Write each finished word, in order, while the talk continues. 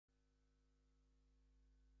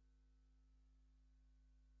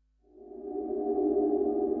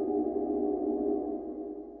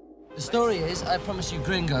The story is, I promise you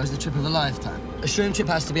gringos the trip of a lifetime. A shroom trip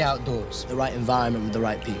has to be outdoors. The right environment with the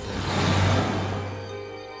right people.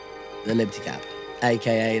 The Liberty Cap,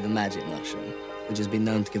 a.k.a. the magic mushroom, which has been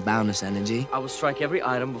known to give boundless energy. I will strike every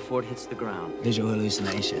item before it hits the ground. Visual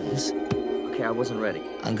hallucinations. Okay, I wasn't ready.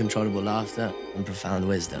 Uncontrollable laughter and profound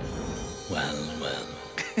wisdom. Well.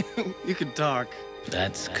 You can talk.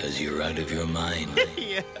 That's because you're out of your mind.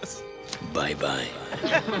 Yes. Bye-bye.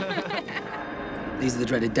 These are the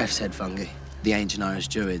dreaded death's head fungi. The ancient Irish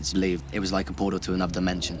Druids believed it was like a portal to another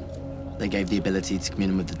dimension. They gave the ability to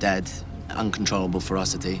commune with the dead, uncontrollable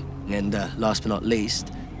ferocity, and last but not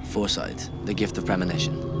least, foresight, the gift of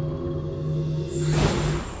premonition.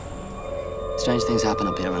 Strange things happen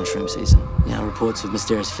up here around shroom season. You know, reports of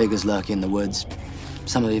mysterious figures lurking in the woods.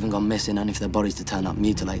 Some have even gone missing, only for their bodies to turn up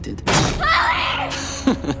mutilated.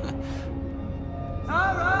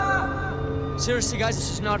 Seriously, guys,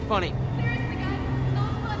 this is not funny. Seriously, guys, this is not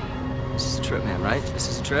funny. This is a trip, man, right? This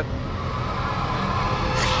is a trip.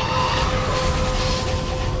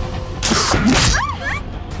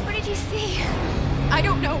 What did you see? I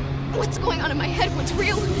don't know what's going on in my head, what's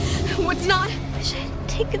real, what's not. I should have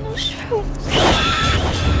taken those shrooms.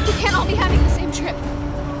 We can't all be having the same trip.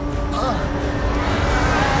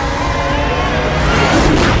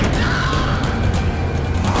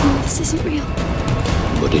 This isn't real.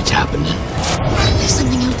 But it's happening.